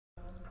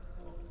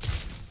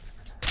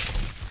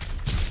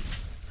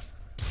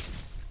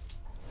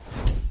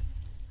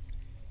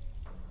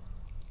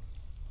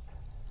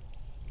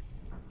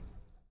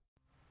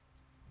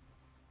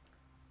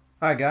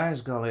Hi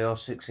guys,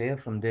 Golly06 here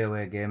from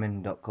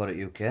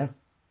DOAgaming.co.uk.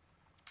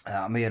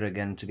 I'm here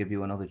again to give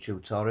you another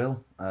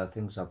tutorial.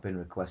 Things have been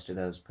requested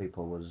as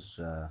people was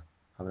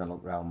having a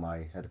look around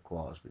my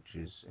headquarters, which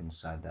is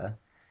inside there.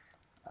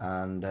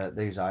 And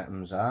these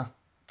items are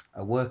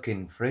a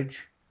working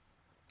fridge.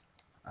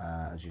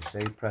 As you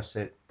see, press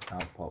it,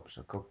 out pops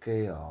a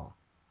cookie or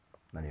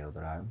many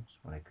other items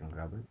when you can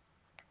grab it.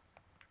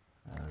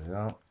 There we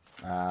go.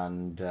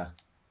 And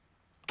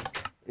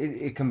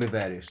it can be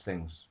various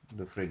things.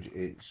 The fridge,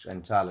 it's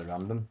entirely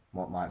random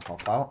what might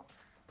pop out.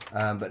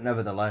 But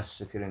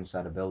nevertheless, if you're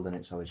inside a building,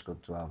 it's always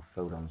good to have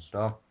food on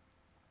store.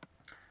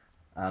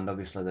 And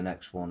obviously the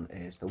next one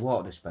is the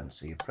water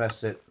dispenser. You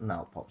press it and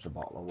out pops a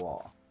bottle of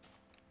water.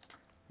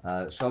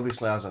 So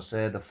obviously, as I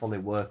say, the fully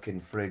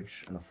working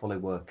fridge and a fully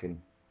working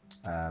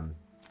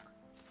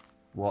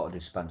water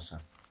dispenser.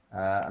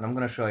 And I'm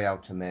going to show you how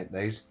to make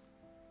these.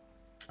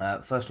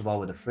 First of all,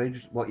 with the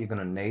fridge, what you're going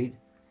to need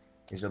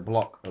is a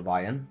block of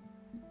iron,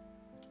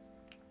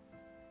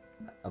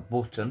 a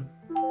button,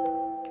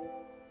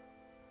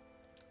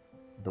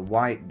 the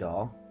white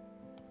door,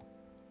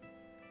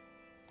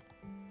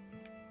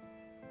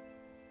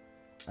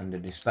 and a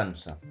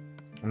dispenser.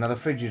 Now the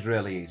fridge is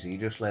really easy. You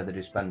just lay the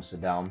dispenser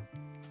down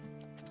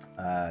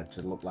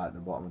to look like the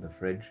bottom of the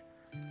fridge.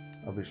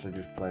 Obviously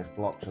just place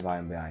blocks of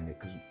iron behind it,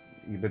 because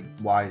you'd be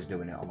wise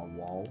doing it on a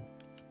wall,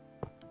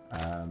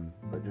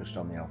 but just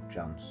on the off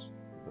chance.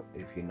 But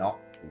if you're not,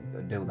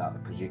 do that,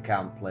 because you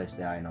can't place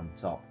the iron on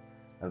top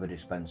of a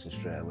dispenser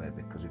straight away,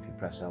 because if you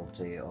press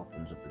LT it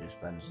opens up the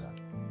dispenser.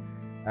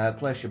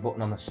 Place your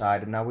button on the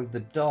side, and now with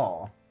the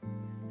door,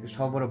 just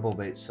hover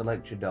above it,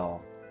 select your door,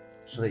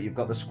 so that you've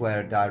got the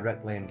square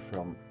directly in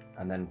front,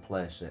 and then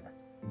place it.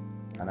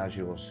 And as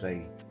you will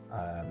see,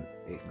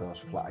 it goes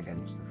flat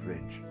against the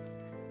fridge.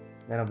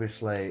 Then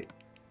obviously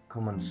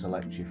come and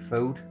select your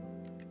food.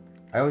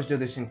 I always do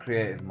this in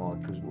creative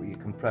mode, because you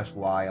can press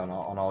Y on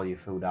all your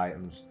food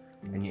items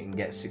and you can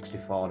get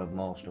 64 of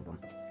most of them.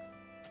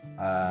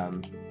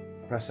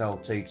 Press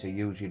LT to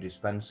use your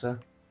dispenser,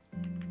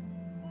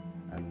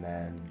 and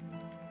then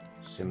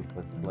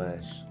simply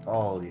place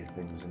all your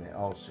things in it,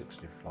 all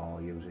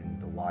 64, using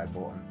the Y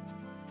button.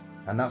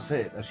 And that's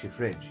it, that's your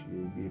fridge.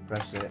 You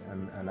press it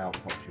and out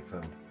pops your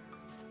food.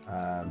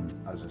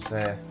 As I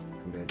say, it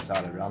can be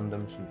entirely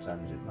random.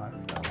 Sometimes it might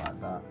feel like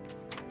that,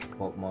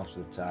 but most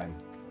of the time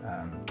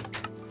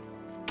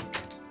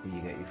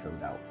you get your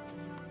food out.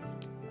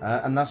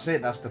 And that's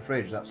it, that's the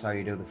fridge, that's how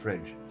you do the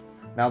fridge.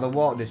 Now the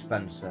water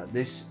dispenser,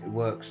 this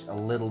works a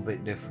little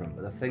bit different,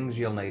 but the things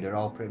you'll need are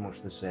all pretty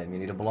much the same. You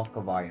need a block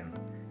of iron,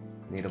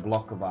 you need a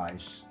block of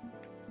ice,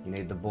 you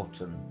need the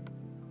button,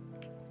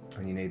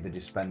 and you need the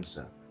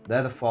dispenser.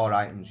 They're the 4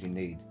 items you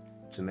need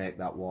to make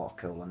that water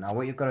cooler. Now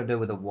what you've got to do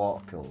with a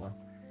water cooler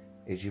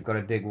is you've got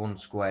to dig 1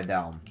 square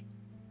down,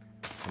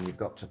 and you've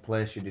got to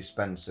place your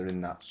dispenser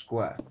in that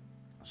square,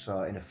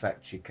 so in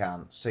effect you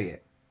can't see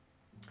it.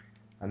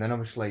 And then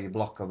obviously your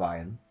block of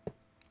iron.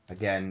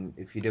 Again,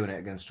 if you're doing it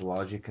against a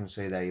wall, as you can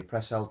see there, you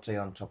press LT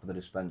on top of the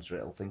dispenser,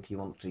 it'll think you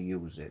want to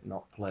use it,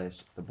 not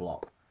place the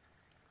block.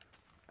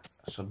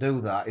 So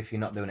do that if you're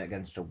not doing it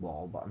against a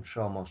wall, but I'm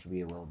sure most of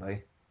you will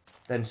be.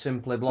 Then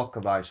simply block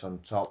of ice on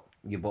top,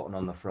 your button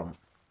on the front.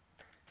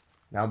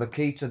 Now the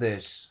key to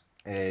this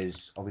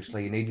is,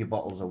 obviously you need your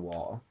bottles of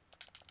water.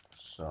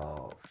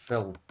 So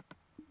fill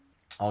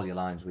all your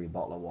lines with your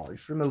bottle of water.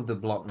 Just remove the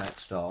block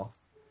next door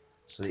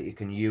so that you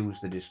can use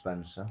the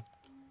dispenser.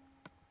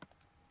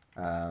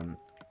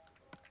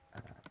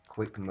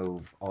 Quick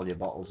move all your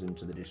bottles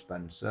into the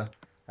dispenser,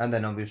 and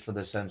then obviously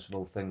the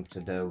sensible thing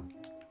to do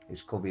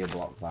is cover your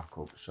block back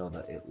up so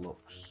that it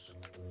looks,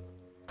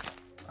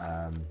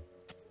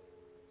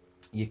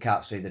 you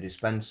can't see the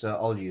dispenser,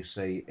 all you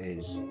see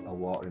is a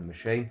watering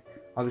machine.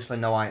 Obviously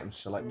no items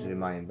selected in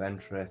my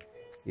inventory.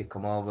 You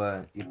come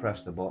over, you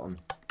press the button,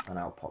 and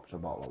out pops a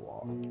bottle of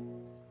water.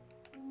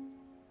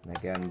 And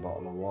again,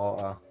 bottle of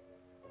water.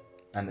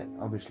 And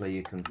obviously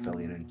you can fill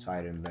your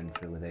entire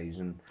inventory with these,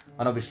 and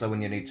obviously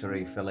when you need to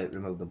refill it,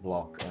 remove the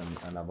block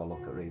and have a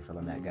look at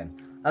refilling it again.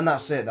 And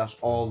that's it, that's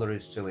all there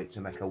is to it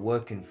to make a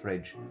working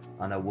fridge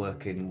and a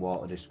working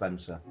water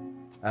dispenser.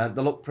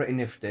 They look pretty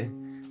nifty.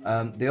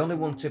 The only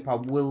one tip I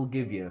will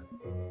give you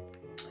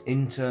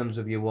in terms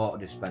of your water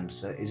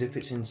dispenser is, if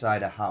it's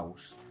inside a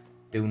house,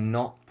 do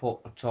not put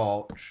a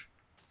torch,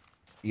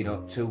 you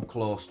know, too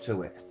close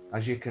to it.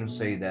 As you can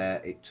see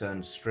there, it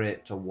turns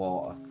straight to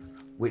water,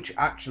 which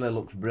actually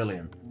looks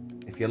brilliant.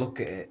 If you look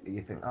at it,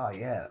 you think, oh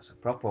yeah, that's a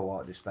proper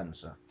water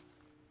dispenser.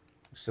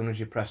 As soon as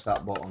you press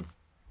that button,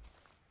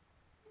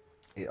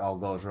 it all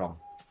goes wrong.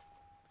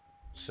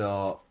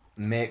 So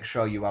make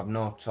sure you have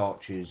no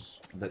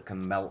torches that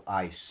can melt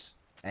ice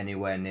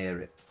anywhere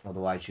near it,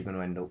 otherwise you're going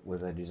to end up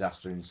with a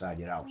disaster inside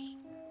your house.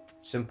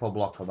 Simple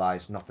block of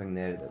ice, nothing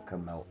near it that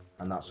can melt,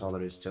 and that's all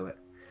there is to it.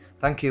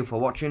 Thank you for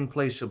watching,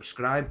 please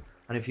subscribe,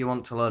 and if you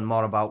want to learn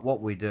more about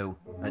what we do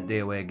at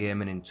DOA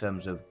Gaming in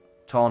terms of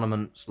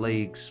tournaments,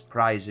 leagues,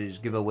 prizes,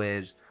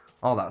 giveaways,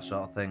 all that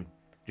sort of thing,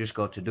 just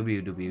go to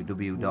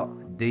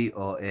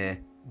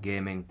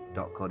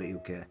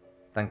www.doagaming.co.uk.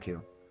 Thank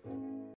you.